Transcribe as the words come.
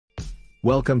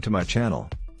Welcome to my channel.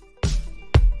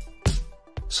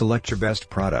 Select your best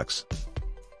products.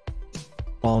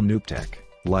 Allnewuptech.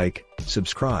 Like,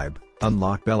 subscribe,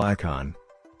 unlock bell icon.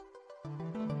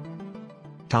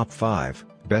 Top 5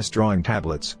 Best Drawing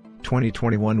Tablets.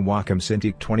 2021Wacom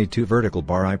Cintiq 22 Vertical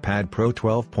Bar iPad Pro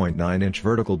 12.9-inch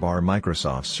Vertical Bar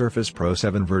Microsoft Surface Pro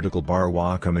 7 Vertical Bar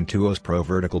Wacom Intuos Pro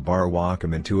Vertical Bar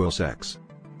Wacom Intuos X.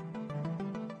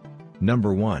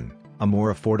 Number 1. A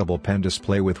more affordable pen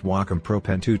display with Wacom Pro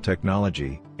Pen 2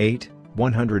 technology,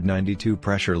 192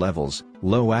 pressure levels,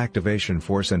 low activation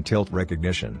force and tilt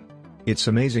recognition. Its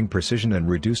amazing precision and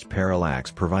reduced parallax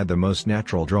provide the most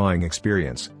natural drawing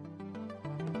experience.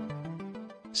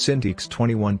 Cintiq's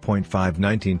 21.5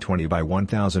 1920 by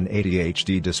 1080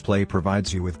 HD display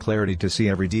provides you with clarity to see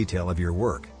every detail of your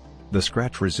work. The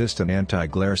scratch-resistant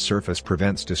anti-glare surface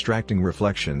prevents distracting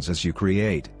reflections as you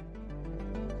create.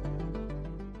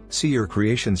 See your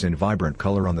creations in vibrant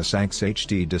color on the Cintiq's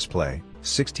HD display,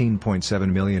 16.7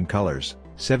 million colors,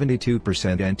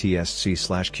 72%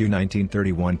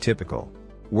 NTSC/Q1931 typical.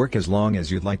 Work as long as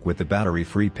you'd like with the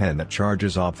battery-free pen that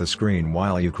charges off the screen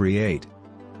while you create.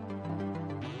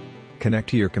 Connect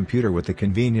to your computer with the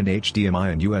convenient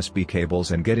HDMI and USB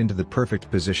cables and get into the perfect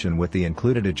position with the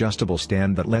included adjustable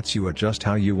stand that lets you adjust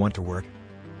how you want to work.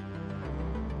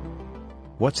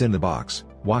 What's in the box?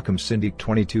 Wacom Cintiq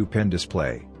 22 Pen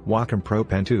Display, Wacom Pro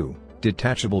Pen 2,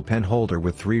 detachable pen holder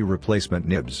with 3 replacement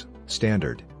nibs,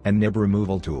 standard, and nib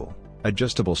removal tool,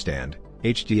 adjustable stand,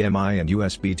 HDMI and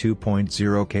USB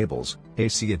 2.0 cables,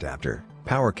 AC adapter,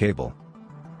 power cable.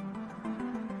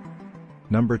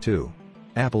 Number 2.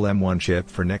 Apple M1 chip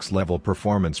for next-level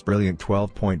performance. Brilliant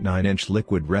 12.9-inch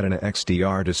Liquid Retina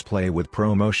XDR display with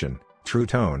ProMotion, True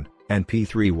Tone, and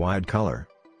P3 wide color.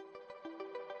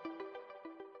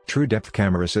 True depth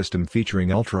camera system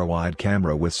featuring ultra-wide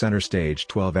camera with center stage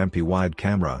 12MP wide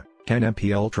camera,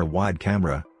 10MP ultra-wide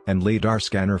camera, and LiDAR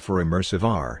scanner for immersive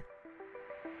AR.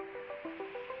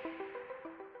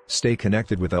 Stay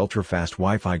connected with ultra-fast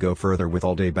Wi-Fi. Go further with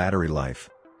all-day battery life.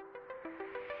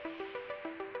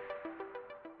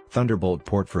 Thunderbolt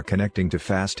port for connecting to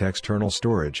fast external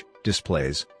storage,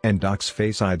 displays, and docks.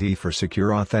 Face ID for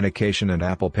secure authentication and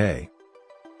Apple Pay.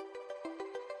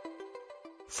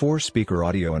 4-speaker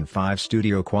audio and 5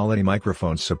 studio quality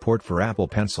microphones. Support for Apple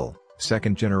Pencil,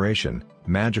 2nd generation,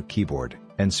 Magic Keyboard,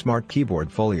 and Smart Keyboard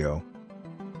Folio.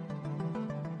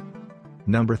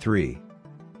 Number 3.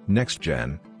 Next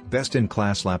Gen,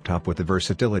 best-in-class laptop with the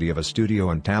versatility of a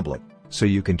studio and tablet, so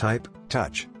you can type,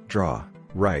 touch, draw,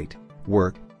 write,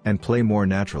 work, and play more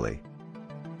naturally.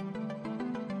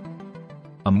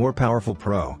 A more powerful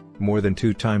Pro, more than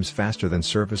 2 times faster than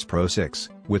Surface Pro 6,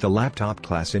 with a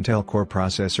laptop-class Intel Core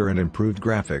processor and improved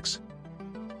graphics.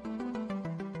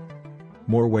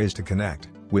 More ways to connect,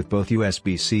 with both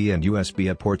USB-C and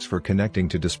USB-A ports for connecting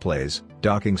to displays,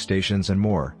 docking stations and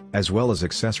more, as well as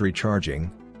accessory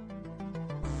charging.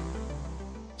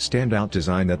 Standout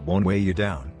design that won't weigh you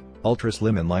down. Ultra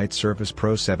slim and light Surface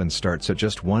Pro 7 starts at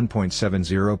just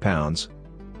 1.70 pounds.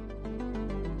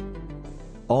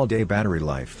 All-day battery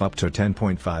life up to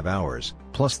 10.5 hours,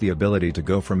 plus the ability to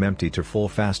go from empty to full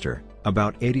faster,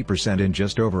 about 80% in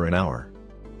just over an hour.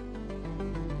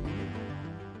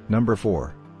 Number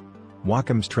 4.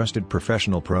 Wacom's trusted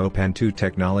professional Pro Pen 2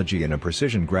 technology in a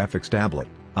precision graphics tablet,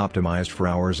 optimized for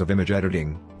hours of image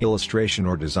editing, illustration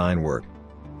or design work.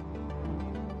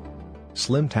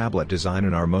 Slim tablet design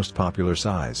in our most popular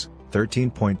size,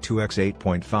 13.2 x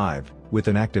 8.5, with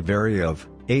an active area of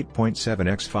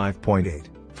 8.7 x 5.8,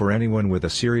 for anyone with a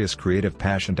serious creative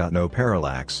passion. No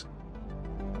parallax.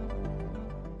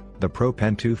 The Pro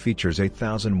Pen 2 features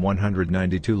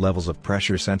 8,192 levels of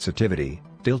pressure sensitivity,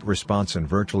 tilt response and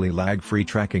virtually lag-free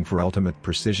tracking for ultimate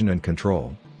precision and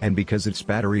control, and because it's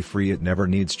battery-free it never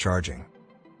needs charging.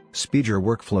 Speed your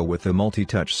workflow with the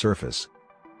multi-touch surface.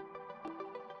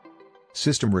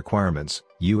 System requirements: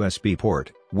 USB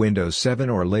port, Windows 7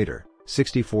 or later,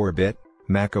 64-bit,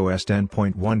 Mac OS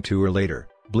 10.12 or later,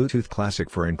 Bluetooth Classic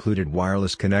for included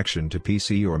wireless connection to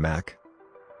PC or Mac.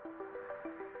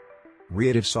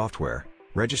 Creative software: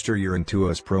 register your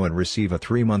Intuos Pro and receive a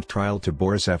 3-month trial to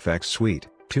Boris FX Suite,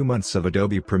 2 months of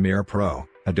Adobe Premiere Pro,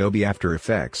 Adobe After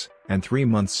Effects, and 3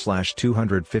 months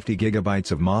 /250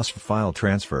 GB of MOS file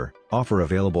transfer, offer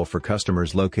available for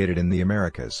customers located in the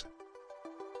Americas.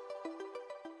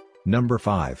 Number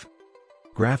 5.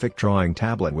 Graphic drawing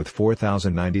tablet with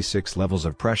 4,096 levels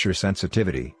of pressure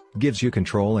sensitivity, gives you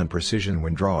control and precision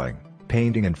when drawing,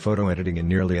 painting and photo editing in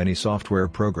nearly any software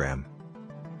program.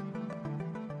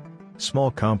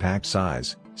 Small compact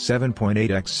size,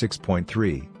 7.8 x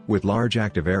 6.3, with large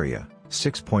active area,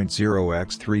 6.0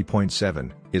 x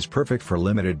 3.7, is perfect for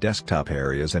limited desktop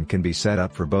areas and can be set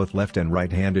up for both left and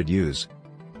right-handed use.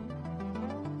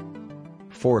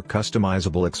 4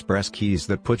 customizable express keys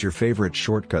that put your favorite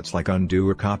shortcuts like undo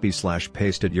or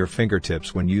copy/paste at your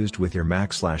fingertips when used with your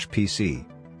Mac/PC.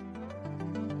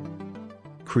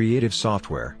 Creative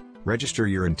software. Register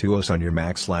your Intuos on your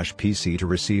Mac/PC to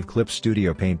receive Clip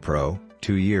Studio Paint Pro,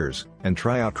 2 years, and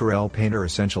try out Corel Painter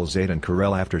Essentials 8 and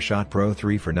Corel Aftershot Pro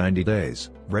 3 for 90 days.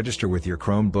 Register with your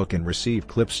Chromebook and receive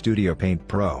Clip Studio Paint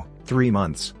Pro, 3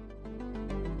 months.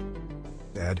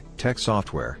 Ed-Tech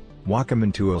software. Wacom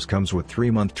Intuos comes with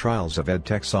 3-month trials of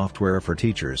EdTech software for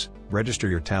teachers. Register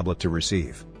your tablet to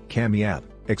receive Cami App,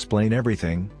 Explain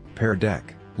Everything, Pear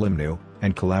Deck, Limnu,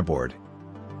 and Collabboard.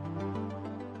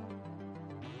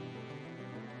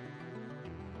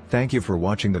 Thank you for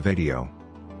watching the video.